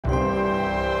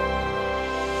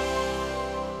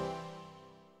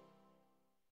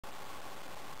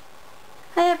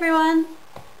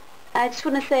I just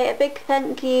want to say a big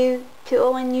thank you to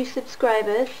all my new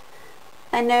subscribers.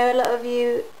 I know a lot of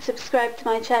you subscribed to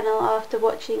my channel after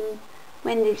watching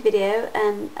Wendy's video,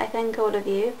 and I thank all of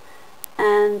you,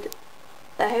 and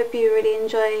I hope you really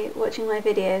enjoy watching my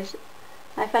videos.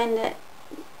 I find it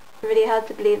really hard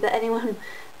to believe that anyone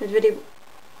would really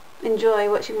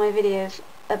enjoy watching my videos,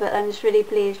 but I'm just really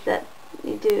pleased that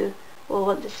you do all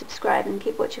want to subscribe and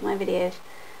keep watching my videos,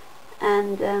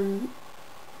 and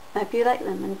I hope you like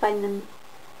them and find them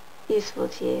useful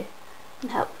to you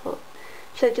and helpful.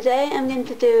 So today I'm going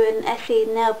to do an Essie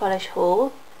nail polish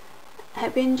haul. I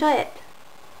hope you enjoy it.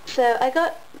 So I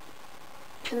got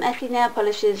some Essie nail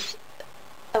polishes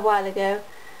a while ago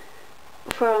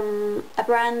from a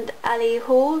Brand Alley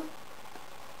haul.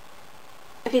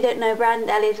 If you don't know, Brand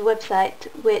Alley is a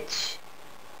website which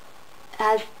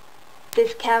has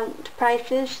discount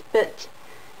prices, but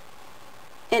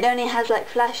it only has like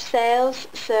flash sales,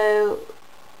 so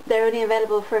they're only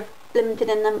available for a limited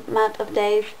amount of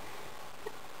days,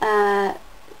 so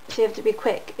you have to be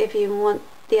quick if you want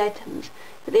the items.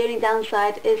 But the only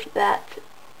downside is that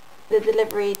the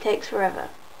delivery takes forever.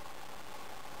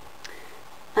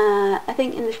 I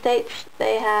think in the States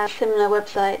they have a similar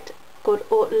website called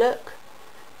Outlook,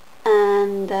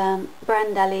 and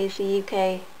Brand Alley is the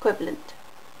UK equivalent.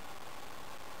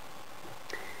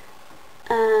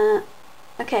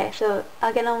 Okay, so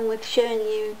I'll get on with showing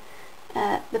you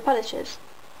the polishes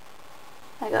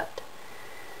I got.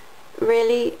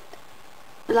 Really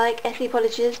like Essie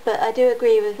polishes, but I do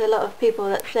agree with a lot of people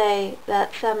that say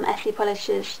that some Essie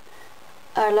polishes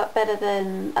are a lot better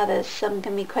than others. Some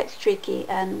can be quite streaky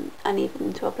and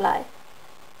uneven to apply.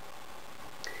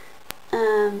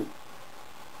 So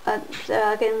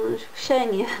I'll get on with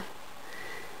showing you.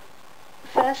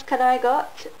 First colour I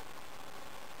got,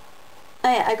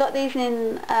 oh yeah, I got these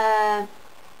in, I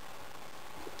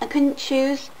couldn't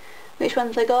choose which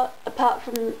ones I got, apart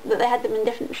from that they had them in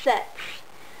different sets.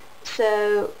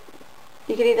 So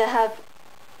you could either have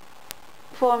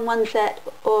 4 in one set,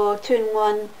 or 2 in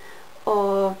one,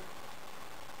 or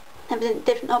have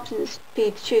different options for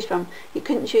you to choose from. You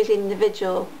couldn't choose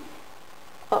individual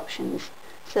options,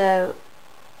 so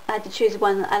I had to choose the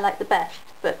one that I liked the best,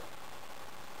 but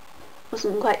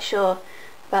wasn't quite sure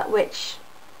about which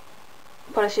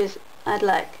polishes I'd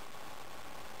like.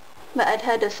 But I'd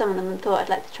heard of some of them and thought I'd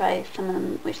like to try some of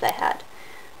them which they had.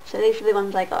 So these are the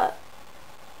ones I got.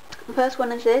 The first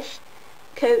one is this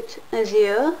Coat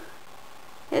Azure.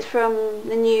 It's from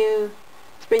the new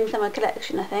Spring Summer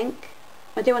collection, I think.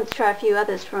 I do want to try a few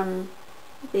others from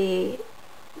the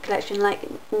collection, like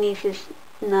Nice's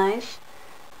Nice,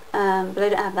 but I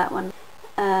don't have that one.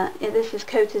 Yeah, this is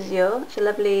Coat Azure. It's a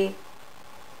lovely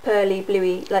pearly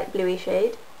bluey, light bluey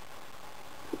shade.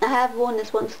 I have worn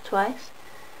this once or twice.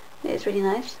 It's really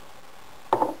nice.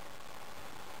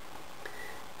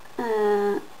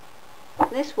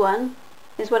 This one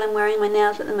is what I'm wearing my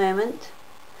nails at the moment,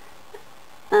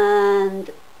 and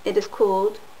it is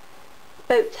called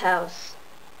Boathouse.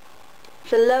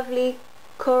 It's a lovely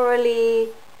corally,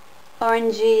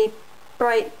 orangey,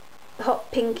 bright,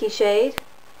 hot pinky shade,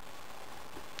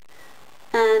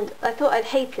 and I thought I'd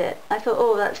hate it. I thought,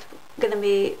 oh, that's going to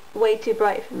be way too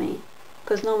bright for me,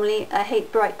 because normally I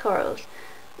hate bright corals.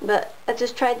 But I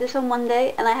just tried this on one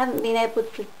day and I haven't been able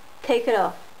to take it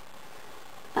off.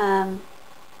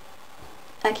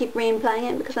 I keep re-applying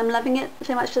it because I'm loving it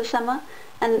so much for the summer,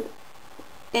 and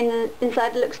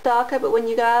inside it looks darker, but when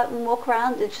you go out and walk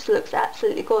around it just looks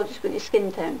absolutely gorgeous with your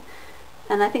skin tone.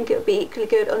 And I think it would be equally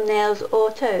good on nails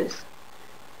or toes,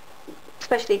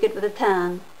 especially good with a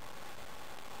tan.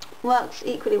 Works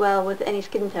equally well with any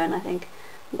skin tone, I think,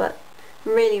 but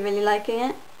I'm really liking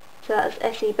it. So that's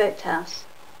Essie Boathouse.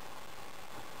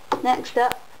 Next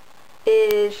up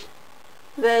is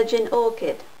Virgin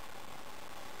Orchid.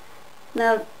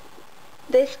 Now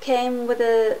this came with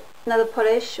another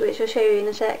polish which I'll show you in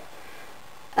a sec,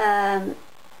 and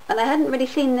I hadn't really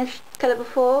seen this colour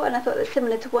before, and I thought it was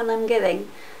similar to one I'm getting,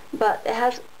 but it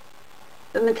has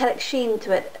a metallic sheen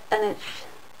to it, and it's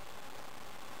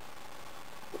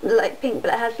like pink,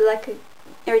 but it has like a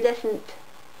iridescent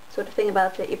sort of thing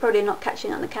about it. You're probably not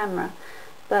catching it on the camera,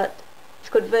 but it's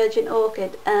called Virgin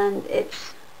Orchid, and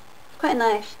it's quite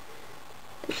nice.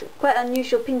 It's quite an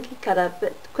unusual pinky colour,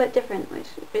 but quite different, which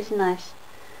is nice.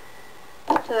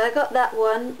 So I got that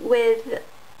one with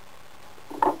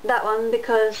that one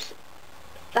because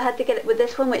I had to get it with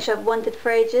this one, which I've wanted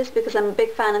for ages, because I'm a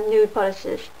big fan of nude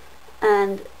polishes.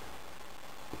 And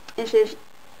this is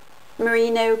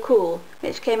Merino Cool,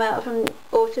 which came out from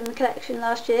Autumn collection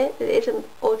last year. It is an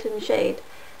autumn shade,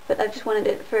 but I've just wanted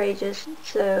it for ages,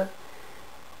 so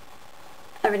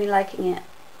I'm really liking it.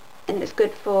 and it's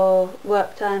good for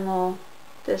work time or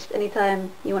just any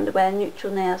time you want to wear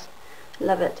neutral nails.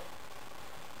 Love it.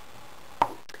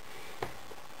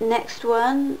 Next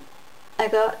one I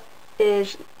got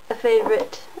is a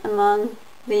favourite among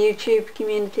the YouTube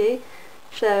community,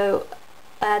 so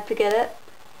I had to get it,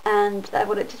 and I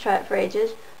wanted to try it for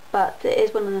ages, but it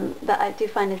is one of them that I do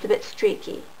find is a bit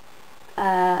streaky.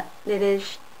 It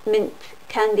is Mint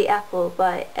Candy Apple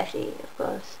by Essie, of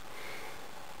course.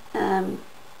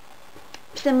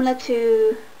 Similar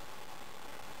to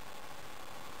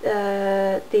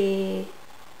the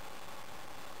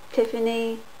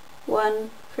Tiffany one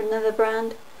for another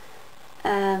brand.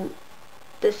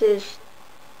 This is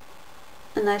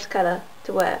a nice colour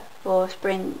to wear for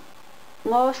spring,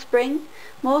 more spring,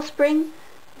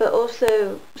 but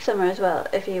also summer as well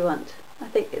if you want. I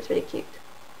think it's really cute.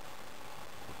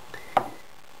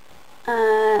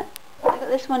 I got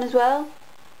this one as well,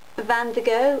 Van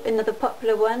D'Go, another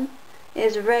popular one. It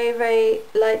is a very, very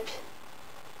light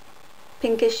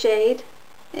pinkish shade.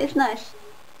 It's nice,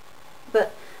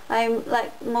 but I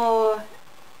like more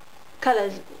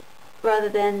colours rather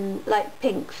than light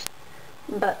pinks,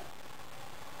 but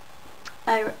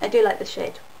I do like this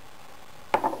shade.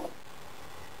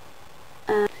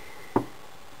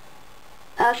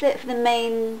 That's it for the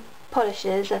main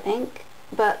polishes, I think,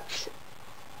 but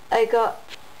I got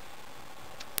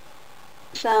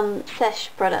some Seche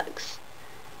products,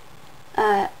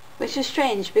 which is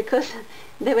strange because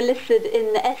they were listed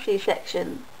in the Essie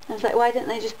section. I was like, why didn't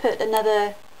they just put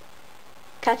another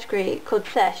category called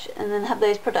Seche and then have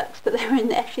those products, but they were in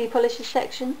the Essie polishes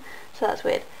section, so that's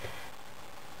weird.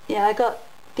 Yeah, I got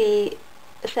a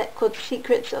set called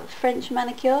Secrets of French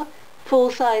Manicure,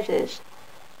 full sizes,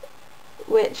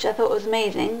 which I thought was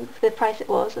amazing for the price it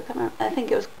was. I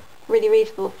think it was really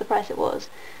reasonable for the price it was.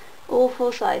 All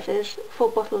full sizes, 4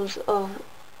 bottles of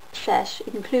Seche,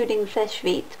 including Seche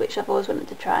Vite, which I've always wanted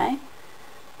to try,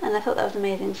 and I thought that was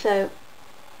amazing. So,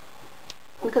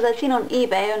 because I'd seen on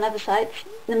eBay and other sites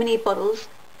the mini bottles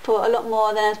for a lot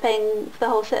more than I was paying for the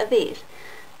whole set of these.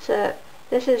 So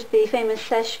this is the famous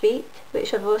Seche Vite,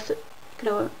 which I've also,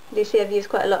 you see I've used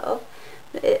quite a lot of.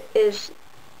 It is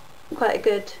quite a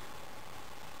good,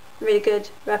 really good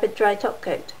rapid dry top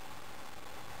coat.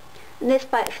 And this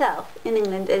by itself in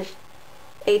England is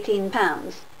 £18,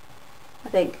 I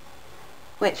think,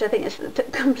 which I think is a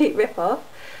complete rip-off,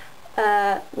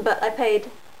 but I paid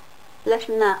less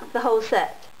than that for the whole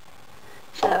set,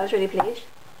 so I was really pleased.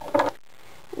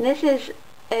 And this is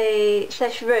a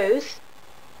Seche Rose,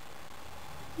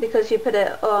 because you put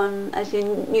it on as your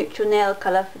neutral nail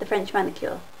colour for the French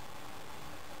manicure.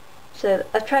 So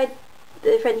I've tried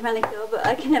the French manicure, but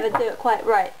I can never do it quite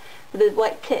right with the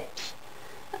white tips.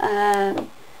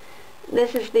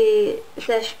 This is the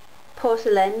Seche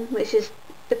Porcelain, which is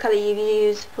the colour you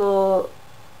use for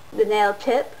the nail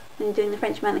tip when you're doing the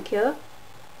French manicure.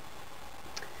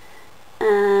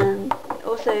 And it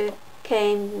also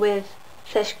came with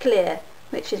Seche Clear,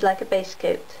 which is like a base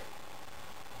coat.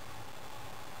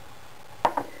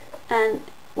 And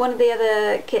one of the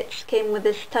other kits came with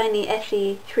this tiny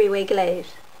Essie 3-way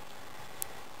glaze.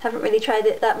 Haven't really tried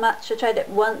it that much. I tried it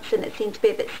once and it seemed to be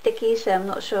a bit sticky, so I'm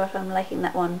not sure if I'm liking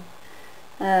that one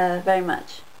very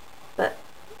much. But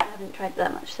I haven't tried it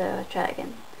that much, so I'll try it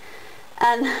again.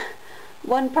 And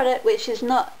one product which is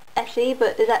not Essie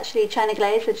but is actually China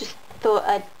Glaze, I just thought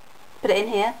I'd put it in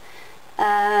here,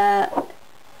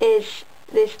 is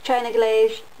this China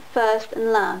Glaze First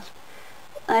and Last.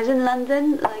 I was in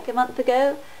London like a month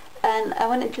ago and I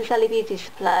went into Sally Beauty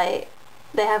Supply.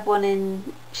 They have one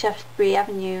in Shaftesbury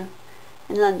Avenue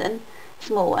in London,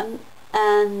 small one,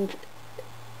 and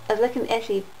I was looking at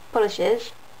Essie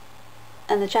polishes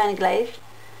and the China Glaze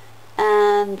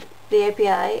and the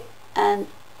API, and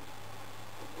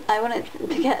I wanted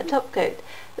to get a top coat.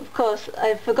 Of course,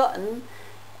 I'd forgotten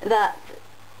that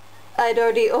I'd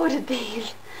already ordered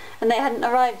these and they hadn't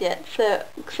arrived yet, so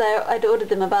I'd ordered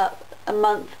them about a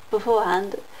month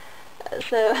beforehand,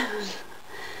 so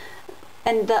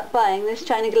ended up buying this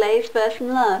China Glaze First and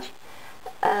Last.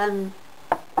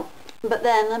 But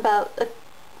then about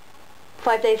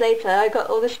 5 days later I got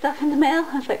all this stuff in the mail.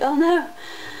 I was like, oh no.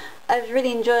 I was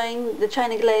really enjoying the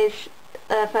China Glaze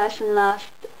First and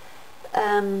Last.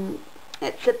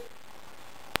 It's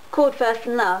called First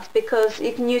and Last because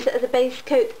you can use it as a base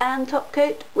coat and top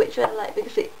coat, which I like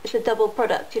because it's a double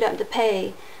product. You don't have to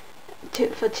pay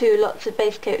for 2 lots of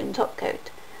base coat and top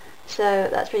coat, so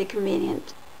that's really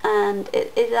convenient. And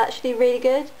it is actually really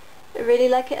good. I really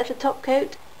like it as a top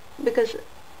coat because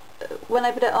when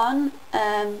I put it on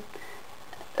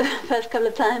first couple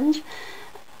of times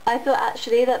I thought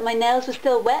actually that my nails were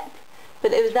still wet,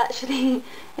 but it was actually,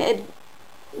 it had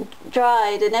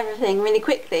dried and everything really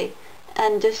quickly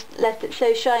and just left it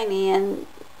so shiny, and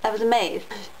I was amazed.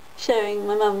 Showing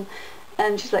my mum,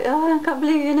 and she's like, oh, I can't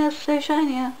believe your nails are so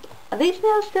shiny. Are these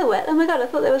nails still wet? Oh my god, I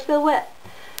thought they were still wet.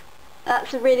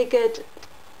 That's a really good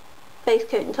base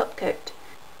coat and top coat.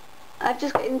 I've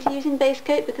just got into using base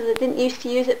coat because I didn't used to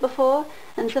use it before,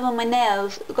 and some of my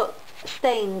nails got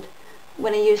stained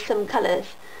when I used some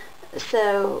colours,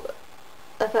 so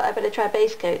I thought I'd better try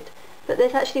base coat. But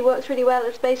this actually works really well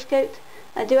as base coat.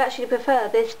 I do actually prefer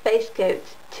this base coat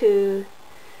to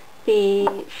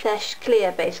the Seche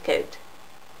Clear base coat.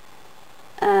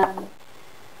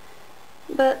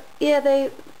 But yeah, they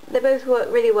both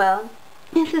work really well.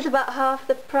 This is about half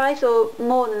the price, or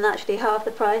more than actually half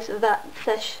the price of that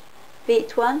Seche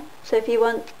Vite one. So if you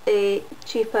want a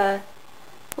cheaper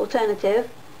alternative,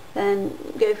 then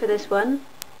go for this one.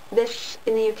 This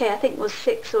in the UK I think was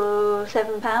 £6 or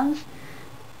 £7,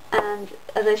 and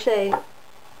as I say,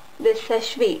 this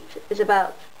Seche Vite is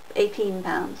about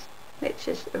 £18, which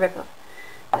is a rip-off.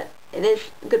 But it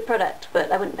is a good product,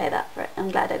 but I wouldn't pay that for it.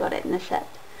 I'm glad I got it in this set,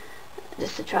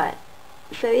 just to try it.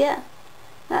 So yeah,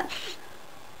 that's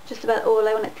just about all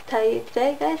I wanted to tell you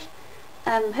today, guys.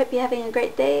 Hope you're having a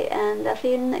great day, and I'll see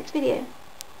you in the next video.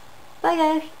 Bye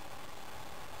guys!